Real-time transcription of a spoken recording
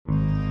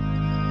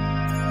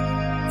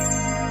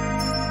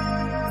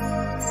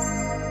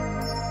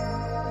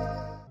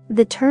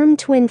The term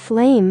twin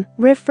flame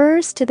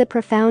refers to the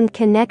profound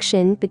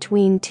connection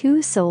between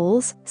two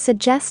souls,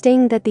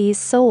 suggesting that these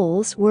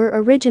souls were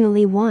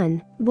originally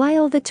one.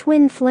 While the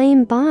twin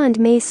flame bond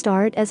may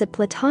start as a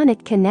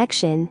platonic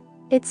connection,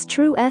 its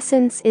true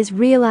essence is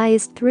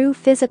realized through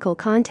physical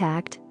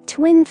contact.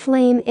 Twin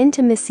flame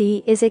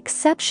intimacy is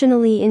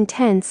exceptionally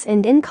intense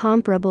and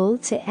incomparable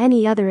to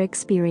any other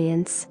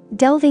experience.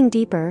 Delving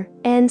deeper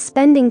and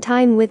spending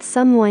time with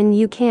someone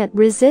you can't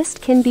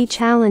resist can be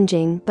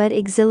challenging but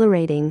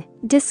exhilarating.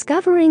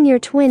 Discovering your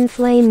twin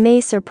flame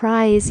may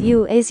surprise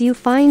you as you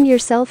find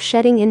yourself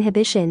shedding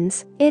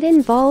inhibitions. It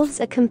involves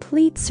a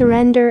complete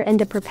surrender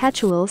and a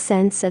perpetual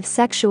sense of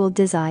sexual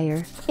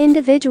desire.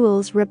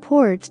 Individuals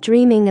report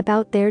dreaming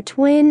about their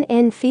twin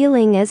and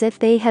feeling as if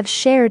they have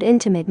shared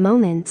intimate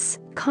moments.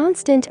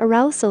 Constant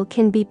arousal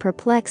can be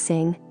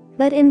perplexing,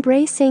 but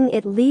embracing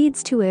it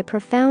leads to a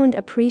profound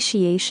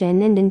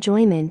appreciation and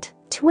enjoyment.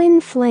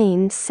 Twin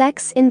flame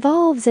sex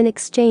involves an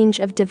exchange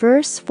of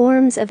diverse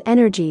forms of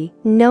energy,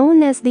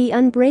 known as the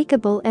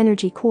unbreakable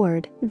energy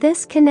cord.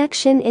 This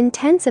connection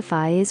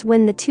intensifies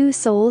when the two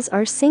souls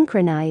are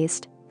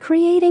synchronized,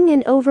 creating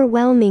an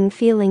overwhelming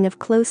feeling of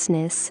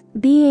closeness.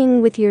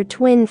 Being with your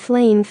twin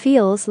flame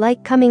feels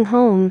like coming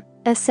home,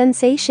 a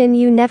sensation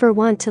you never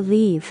want to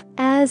leave.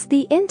 As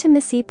the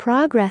intimacy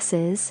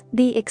progresses,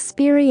 the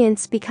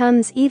experience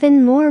becomes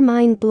even more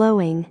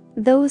mind-blowing.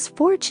 Those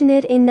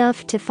fortunate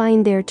enough to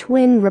find their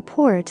twin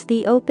report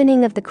the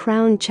opening of the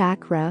crown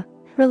chakra,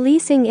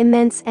 releasing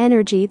immense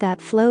energy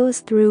that flows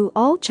through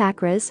all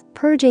chakras,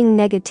 purging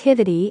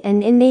negativity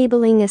and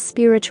enabling a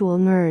spiritual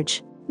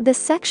merge. The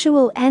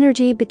sexual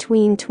energy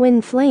between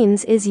twin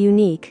flames is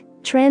unique,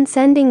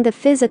 transcending the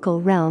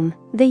physical realm.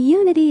 The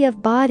unity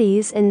of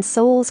bodies and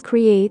souls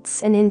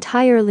creates an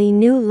entirely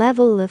new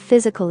level of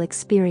physical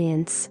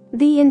experience.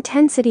 The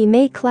intensity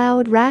may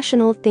cloud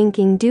rational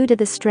thinking due to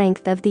the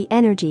strength of the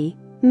energy,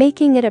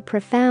 making it a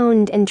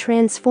profound and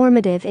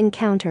transformative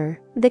encounter.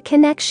 The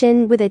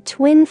connection with a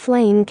twin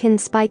flame can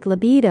spike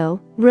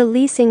libido,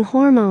 releasing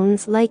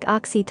hormones like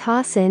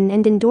oxytocin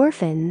and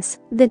endorphins.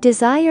 The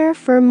desire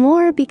for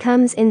more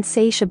becomes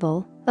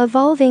insatiable,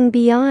 evolving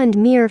beyond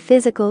mere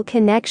physical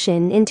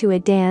connection into a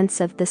dance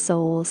of the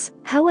souls.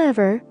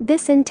 However,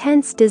 this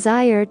intense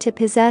desire to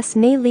possess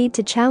may lead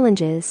to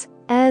challenges,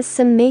 as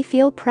some may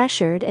feel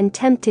pressured and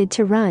tempted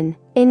to run.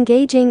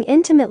 Engaging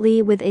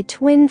intimately with a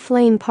twin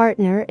flame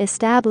partner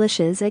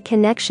establishes a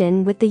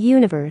connection with the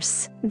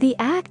universe. The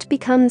act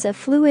becomes a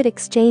fluid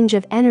exchange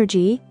of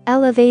energy,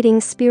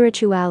 elevating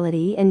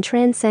spirituality and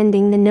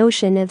transcending the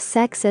notion of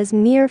sex as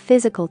mere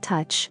physical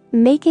touch.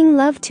 Making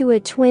love to a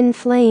twin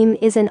flame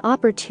is an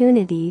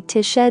opportunity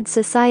to shed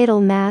societal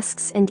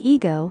masks and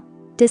ego,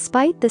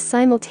 despite the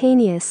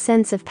simultaneous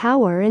sense of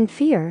power and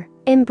fear.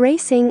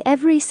 Embracing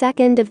every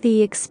second of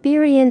the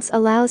experience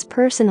allows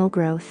personal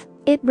growth.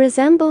 It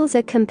resembles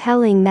a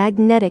compelling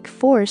magnetic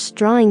force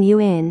drawing you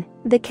in.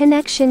 The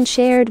connection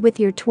shared with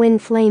your twin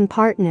flame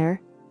partner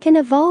can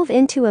evolve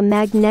into a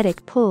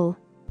magnetic pull,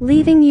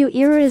 leaving you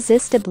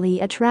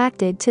irresistibly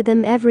attracted to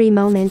them every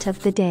moment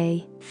of the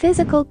day.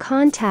 Physical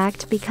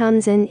contact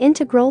becomes an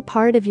integral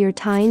part of your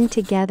time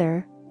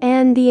together,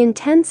 and the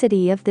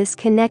intensity of this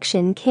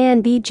connection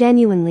can be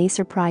genuinely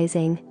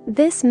surprising.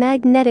 This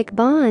magnetic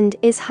bond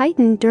is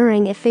heightened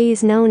during a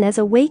phase known as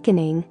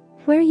awakening,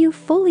 where you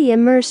fully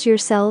immerse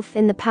yourself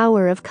in the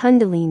power of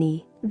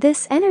Kundalini.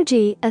 This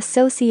energy,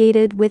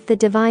 associated with the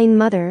Divine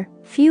Mother,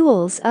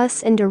 fuels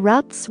us and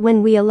erupts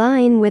when we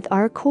align with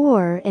our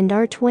core and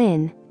our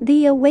twin.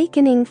 The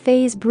awakening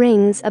phase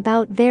brings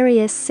about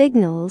various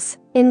signals,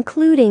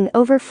 including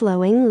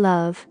overflowing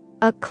love,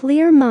 a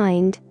clear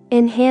mind,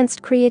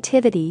 enhanced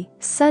creativity,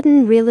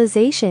 sudden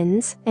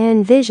realizations,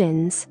 and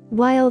visions.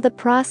 While the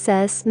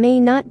process may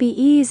not be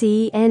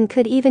easy and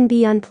could even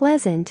be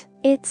unpleasant,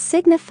 it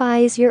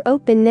signifies your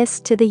openness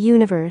to the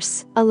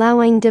universe,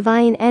 allowing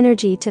divine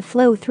energy to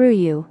flow through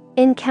you.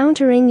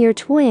 Encountering your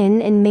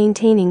twin and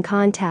maintaining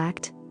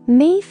contact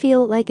may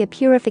feel like a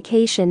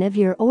purification of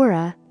your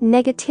aura.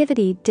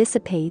 Negativity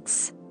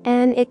dissipates,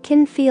 and it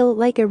can feel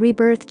like a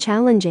rebirth,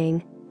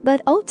 challenging,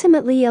 but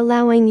ultimately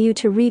allowing you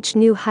to reach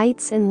new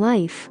heights in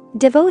life.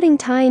 Devoting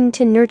time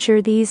to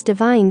nurture these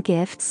divine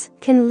gifts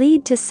can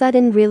lead to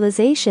sudden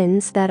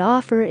realizations that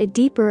offer a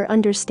deeper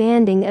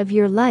understanding of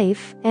your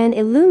life and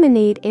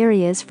illuminate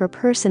areas for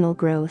personal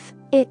growth.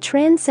 It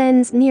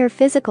transcends mere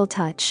physical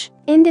touch.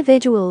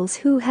 Individuals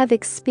who have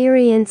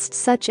experienced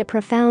such a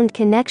profound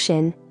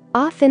connection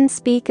often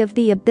speak of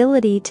the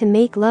ability to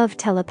make love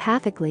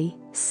telepathically.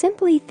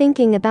 Simply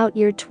thinking about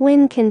your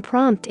twin can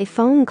prompt a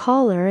phone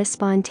call or a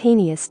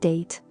spontaneous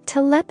date.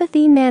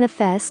 Telepathy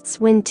manifests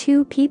when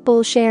two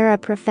people share a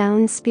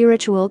profound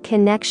spiritual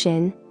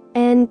connection,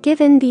 and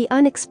given the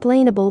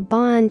unexplainable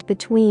bond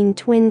between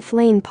twin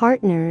flame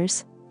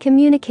partners,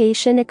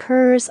 communication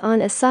occurs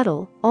on a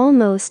subtle,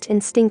 almost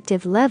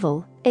instinctive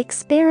level.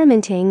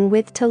 Experimenting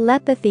with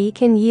telepathy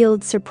can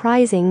yield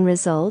surprising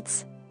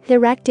results.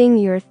 Directing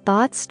your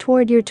thoughts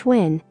toward your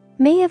twin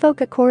may evoke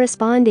a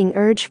corresponding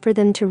urge for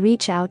them to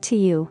reach out to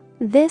you.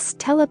 This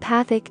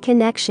telepathic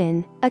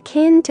connection,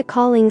 akin to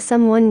calling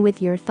someone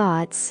with your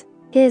thoughts,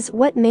 is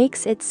what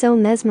makes it so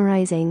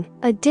mesmerizing.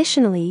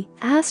 Additionally,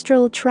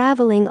 astral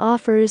traveling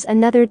offers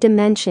another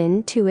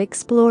dimension to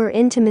explore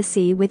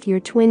intimacy with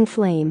your twin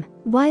flame.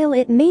 While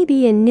it may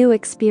be a new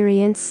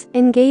experience,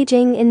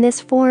 engaging in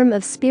this form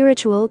of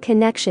spiritual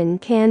connection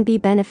can be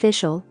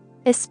beneficial,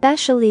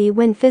 especially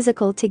when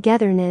physical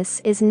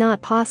togetherness is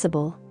not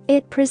possible.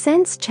 It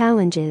presents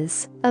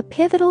challenges. A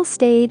pivotal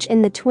stage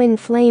in the twin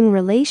flame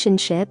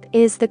relationship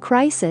is the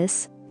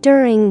crisis,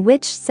 during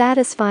which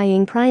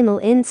satisfying primal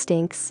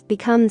instincts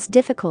becomes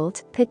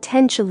difficult,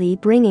 potentially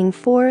bringing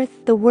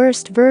forth the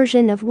worst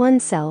version of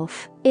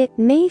oneself. It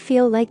may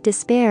feel like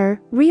despair,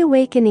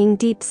 reawakening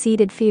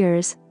deep-seated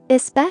fears,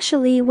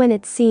 especially when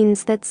it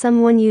seems that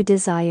someone you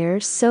desire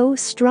so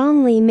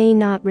strongly may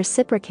not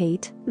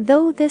reciprocate.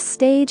 Though this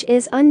stage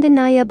is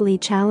undeniably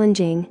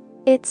challenging,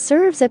 it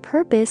serves a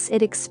purpose.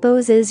 It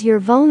exposes your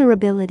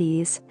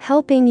vulnerabilities,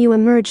 helping you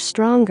emerge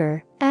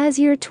stronger. As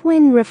your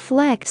twin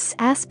reflects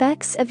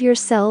aspects of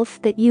yourself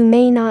that you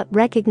may not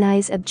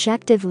recognize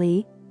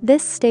objectively,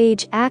 this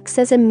stage acts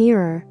as a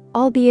mirror,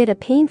 albeit a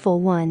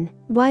painful one.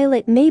 While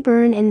it may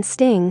burn and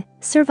sting,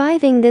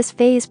 surviving this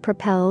phase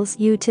propels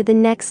you to the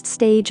next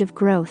stage of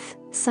growth.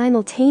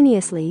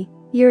 Simultaneously,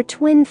 your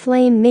twin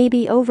flame may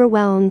be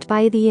overwhelmed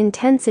by the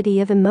intensity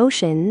of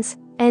emotions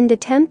and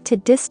attempt to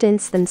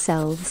distance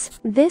themselves.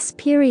 This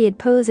period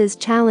poses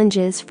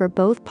challenges for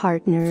both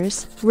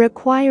partners,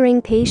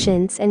 requiring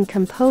patience and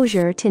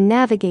composure to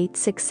navigate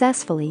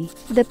successfully.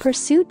 The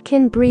pursuit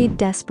can breed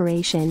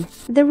desperation.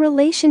 The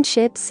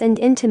relationships and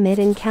intimate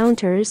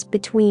encounters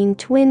between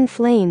twin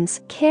flames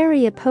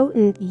carry a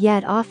potent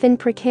yet often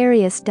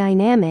precarious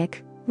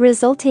dynamic,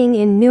 resulting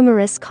in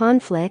numerous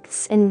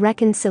conflicts and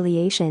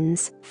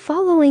reconciliations.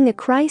 Following a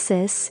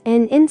crisis,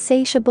 an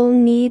insatiable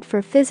need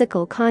for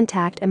physical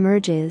contact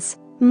emerges,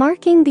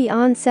 marking the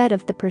onset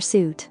of the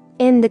pursuit.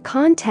 In the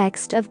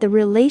context of the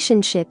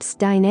relationship's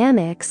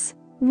dynamics,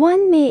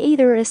 one may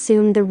either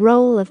assume the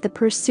role of the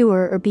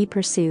pursuer or be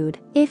pursued.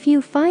 If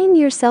you find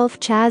yourself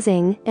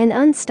chasing an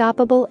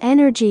unstoppable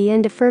energy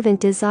and a fervent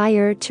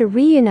desire to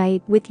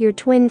reunite with your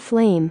twin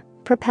flame,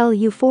 propel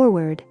you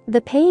forward.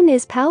 The pain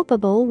is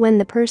palpable when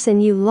the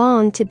person you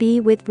long to be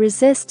with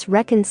resists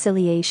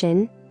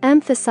reconciliation,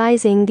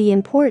 emphasizing the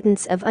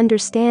importance of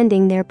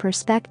understanding their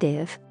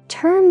perspective.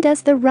 Termed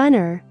as the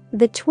runner,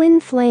 the twin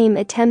flame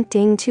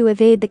attempting to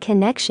evade the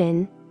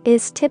connection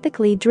is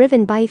typically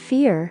driven by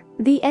fear.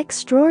 The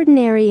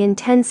extraordinary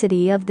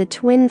intensity of the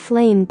twin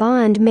flame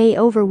bond may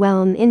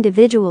overwhelm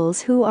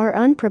individuals who are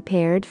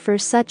unprepared for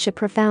such a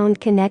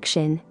profound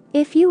connection.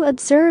 If you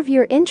observe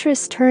your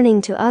interest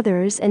turning to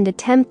others and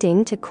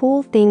attempting to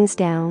cool things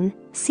down,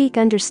 seek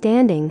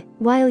understanding.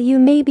 While you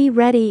may be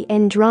ready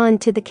and drawn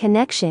to the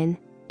connection,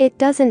 it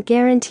doesn't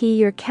guarantee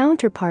your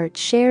counterpart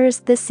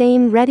shares the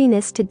same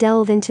readiness to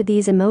delve into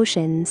these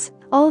emotions.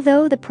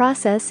 Although the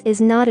process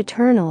is not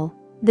eternal,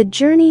 the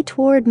journey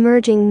toward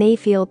merging may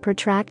feel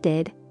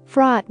protracted,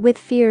 fraught with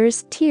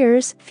fears,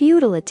 tears,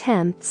 futile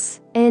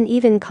attempts, and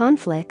even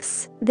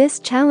conflicts. This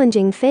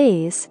challenging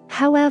phase,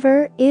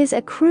 however, is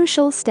a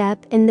crucial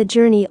step in the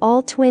journey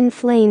all twin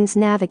flames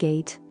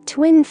navigate.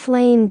 Twin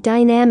flame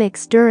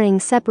dynamics during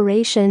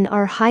separation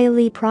are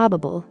highly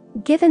probable.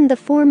 Given the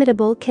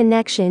formidable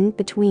connection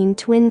between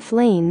twin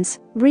flames,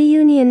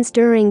 reunions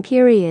during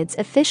periods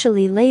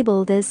officially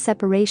labeled as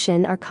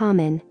separation are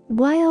common.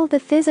 While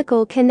the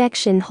physical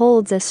connection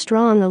holds a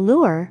strong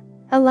allure,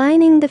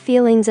 aligning the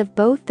feelings of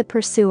both the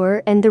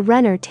pursuer and the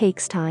runner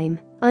takes time.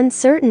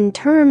 Uncertain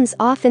terms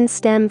often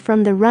stem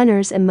from the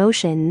runner's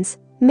emotions,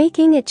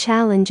 making it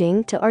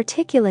challenging to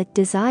articulate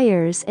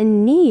desires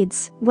and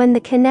needs when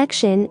the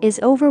connection is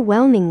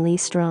overwhelmingly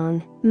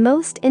strong.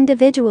 Most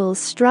individuals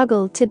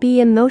struggle to be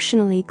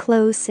emotionally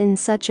close in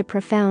such a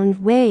profound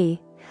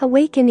way,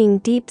 awakening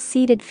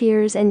deep-seated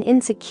fears and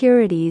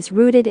insecurities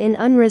rooted in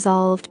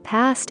unresolved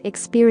past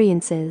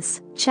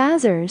experiences.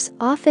 Chasers,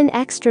 often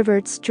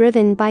extroverts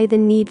driven by the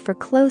need for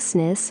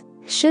closeness,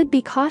 should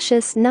be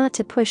cautious not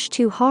to push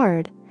too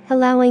hard,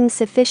 allowing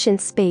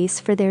sufficient space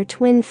for their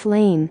twin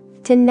flame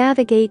to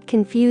navigate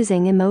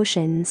confusing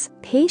emotions.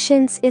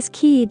 Patience is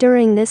key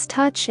during this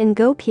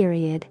touch-and-go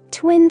period.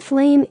 Twin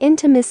flame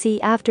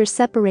intimacy after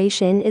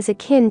separation is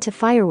akin to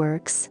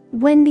fireworks.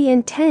 When the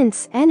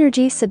intense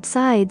energy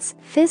subsides,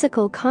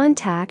 physical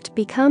contact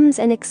becomes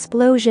an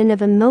explosion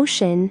of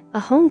emotion, a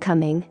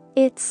homecoming.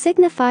 It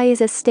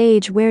signifies a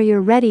stage where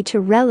you're ready to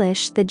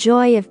relish the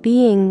joy of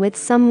being with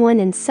someone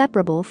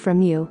inseparable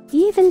from you.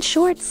 Even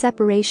short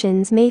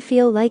separations may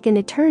feel like an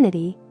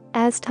eternity,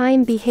 as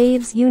time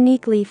behaves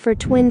uniquely for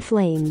twin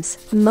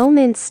flames.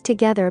 Moments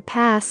together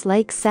pass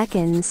like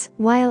seconds,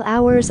 while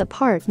hours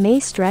apart may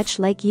stretch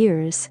like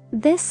years.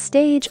 This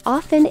stage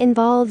often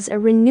involves a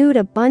renewed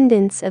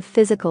abundance of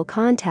physical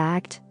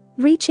contact,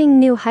 reaching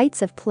new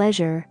heights of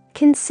pleasure.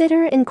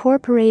 Consider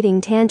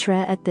incorporating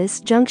Tantra at this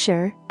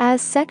juncture,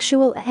 as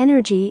sexual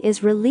energy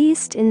is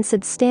released in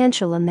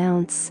substantial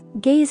amounts.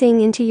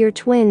 Gazing into your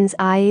twin's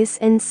eyes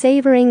and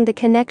savoring the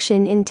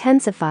connection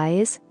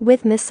intensifies,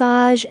 with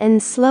massage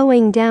and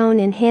slowing down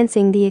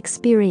enhancing the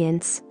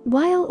experience.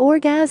 While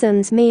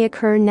orgasms may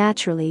occur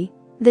naturally,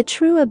 the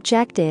true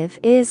objective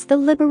is the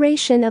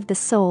liberation of the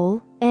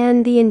soul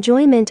and the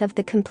enjoyment of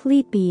the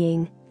complete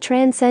being,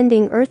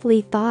 transcending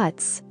earthly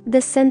thoughts.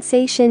 The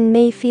sensation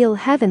may feel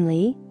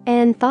heavenly,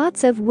 and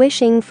thoughts of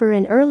wishing for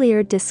an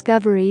earlier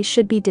discovery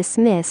should be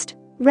dismissed.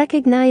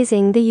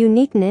 Recognizing the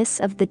uniqueness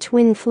of the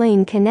twin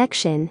flame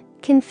connection,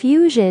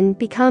 confusion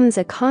becomes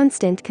a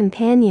constant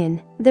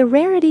companion. The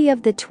rarity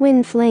of the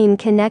twin flame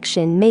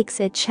connection makes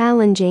it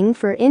challenging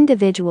for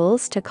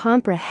individuals to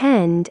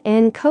comprehend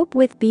and cope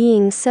with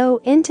being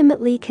so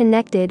intimately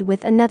connected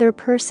with another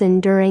person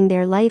during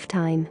their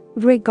lifetime.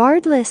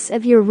 Regardless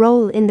of your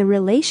role in the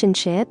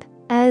relationship,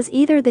 as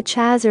either the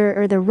chaser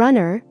or the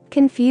runner,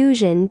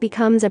 confusion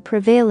becomes a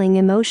prevailing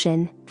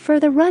emotion. For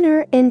the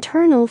runner,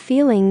 internal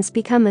feelings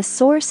become a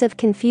source of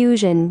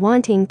confusion,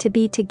 wanting to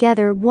be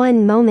together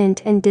one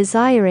moment and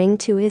desiring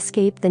to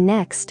escape the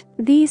next.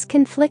 These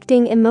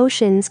conflicting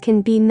emotions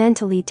can be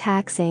mentally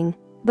taxing,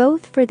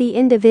 both for the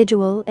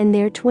individual and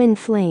their twin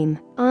flame.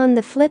 On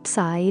the flip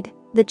side,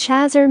 the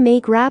chaser may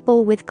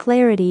grapple with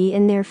clarity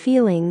in their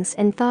feelings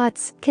and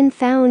thoughts,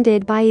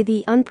 confounded by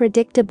the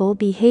unpredictable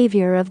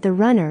behavior of the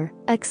runner.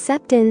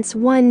 Acceptance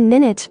 1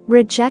 minute,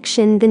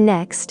 rejection the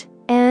next,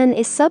 and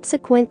a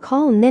subsequent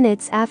call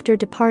minutes after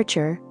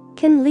departure,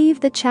 can leave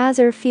the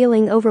chaser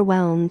feeling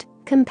overwhelmed,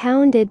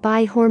 compounded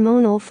by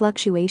hormonal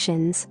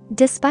fluctuations.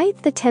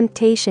 Despite the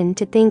temptation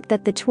to think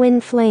that the twin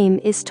flame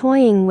is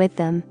toying with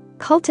them,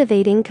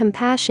 cultivating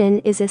compassion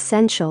is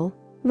essential.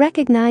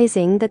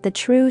 Recognizing that the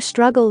true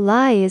struggle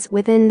lies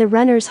within the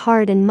runner's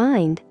heart and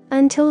mind,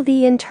 until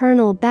the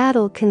internal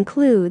battle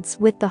concludes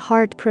with the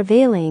heart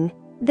prevailing.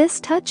 This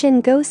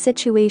touch-and-go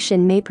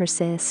situation may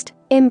persist.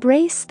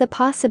 Embrace the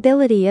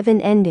possibility of an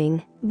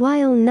ending.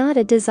 While not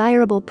a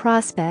desirable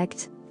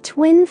prospect,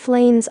 twin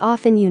flames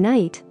often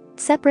unite,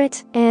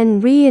 separate,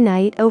 and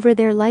reunite over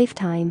their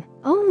lifetime.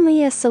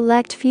 Only a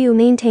select few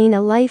maintain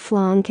a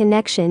lifelong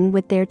connection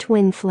with their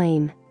twin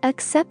flame.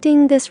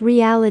 Accepting this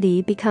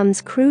reality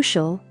becomes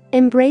crucial,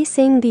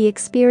 embracing the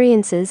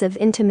experiences of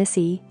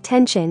intimacy,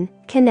 tension,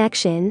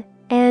 connection,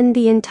 and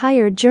the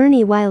entire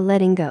journey while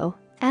letting go.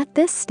 At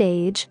this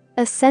stage,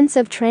 a sense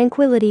of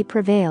tranquility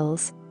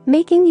prevails,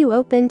 making you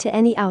open to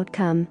any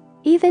outcome.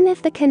 Even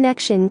if the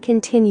connection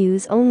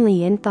continues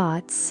only in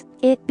thoughts,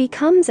 it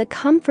becomes a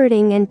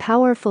comforting and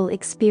powerful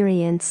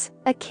experience,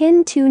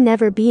 akin to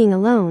never being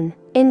alone.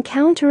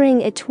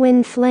 Encountering a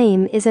twin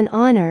flame is an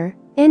honor,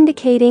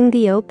 indicating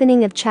the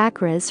opening of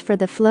chakras for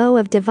the flow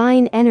of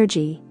divine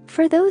energy.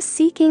 For those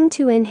seeking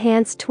to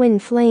enhance twin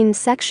flame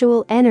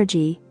sexual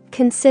energy,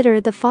 consider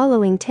the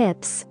following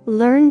tips.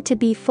 Learn to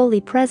be fully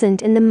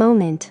present in the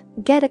moment.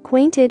 Get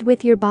acquainted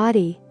with your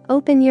body.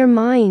 Open your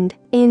mind.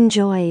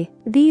 Enjoy.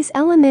 These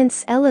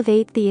elements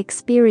elevate the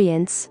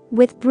experience,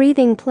 with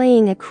breathing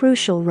playing a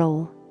crucial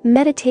role.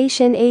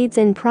 Meditation aids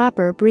in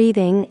proper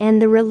breathing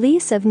and the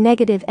release of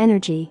negative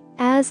energy.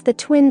 As the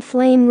twin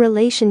flame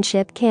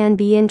relationship can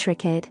be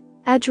intricate,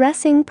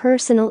 addressing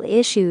personal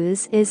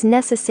issues is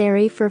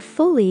necessary for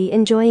fully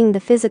enjoying the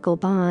physical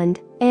bond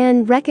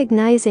and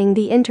recognizing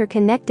the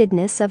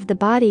interconnectedness of the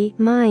body,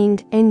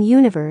 mind, and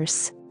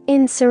universe.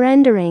 In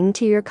surrendering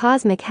to your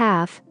cosmic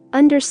half,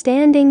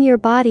 understanding your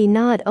body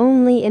not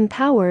only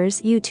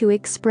empowers you to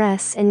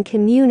express and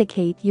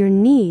communicate your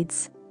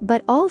needs,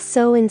 but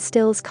also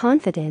instills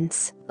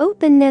confidence.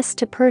 Openness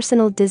to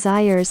personal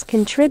desires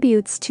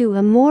contributes to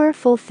a more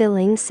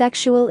fulfilling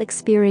sexual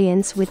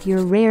experience with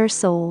your rare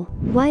soul.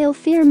 While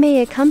fear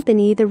may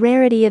accompany the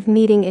rarity of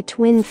meeting a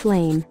twin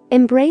flame,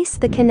 embrace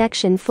the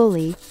connection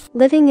fully,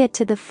 living it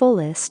to the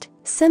fullest.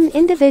 Some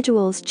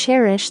individuals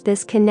cherish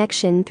this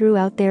connection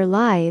throughout their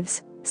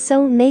lives,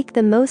 so make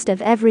the most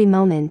of every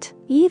moment.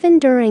 Even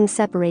during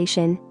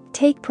separation,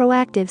 take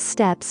proactive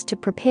steps to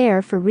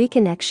prepare for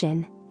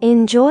reconnection.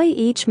 Enjoy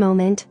each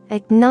moment,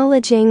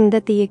 acknowledging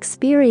that the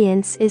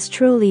experience is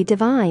truly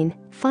divine.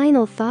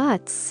 Final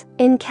thoughts.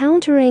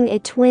 Encountering a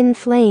twin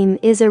flame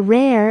is a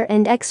rare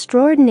and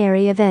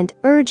extraordinary event,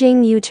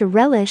 urging you to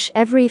relish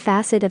every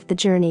facet of the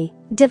journey.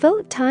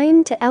 Devote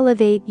time to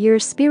elevate your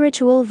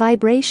spiritual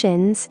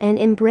vibrations and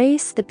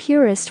embrace the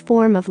purest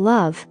form of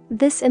love.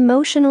 This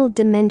emotional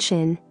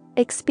dimension,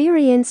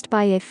 experienced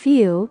by a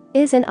few,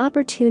 is an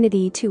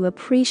opportunity to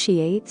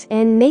appreciate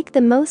and make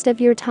the most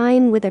of your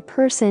time with a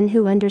person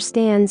who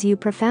understands you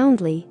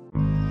profoundly.